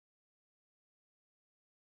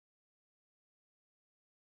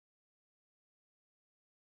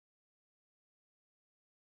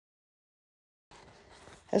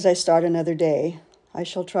As I start another day, I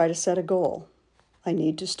shall try to set a goal. I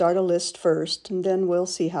need to start a list first, and then we'll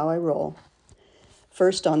see how I roll.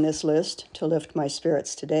 First on this list, to lift my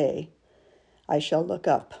spirits today, I shall look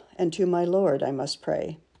up, and to my Lord I must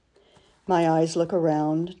pray. My eyes look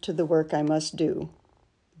around to the work I must do,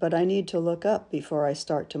 but I need to look up before I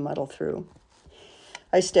start to muddle through.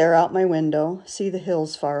 I stare out my window, see the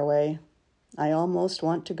hills far away. I almost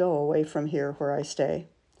want to go away from here where I stay.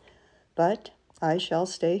 But I shall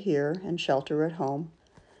stay here and shelter at home,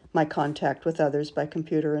 my contact with others by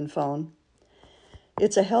computer and phone.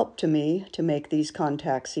 It's a help to me to make these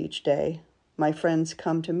contacts each day. My friends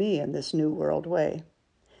come to me in this new world way.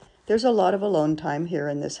 There's a lot of alone time here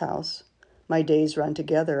in this house. My days run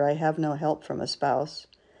together, I have no help from a spouse.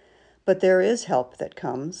 But there is help that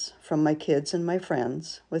comes from my kids and my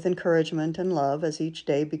friends, with encouragement and love as each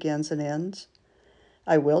day begins and ends.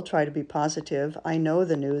 I will try to be positive. I know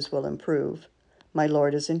the news will improve. My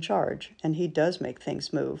Lord is in charge, and He does make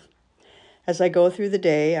things move. As I go through the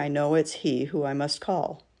day, I know it's He who I must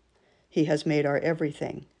call. He has made our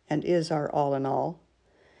everything and is our all in all.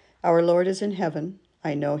 Our Lord is in heaven.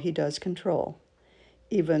 I know He does control,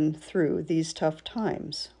 even through these tough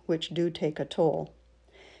times, which do take a toll.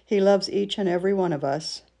 He loves each and every one of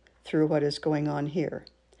us through what is going on here.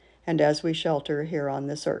 And as we shelter here on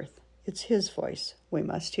this earth, it's His voice we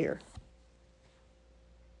must hear.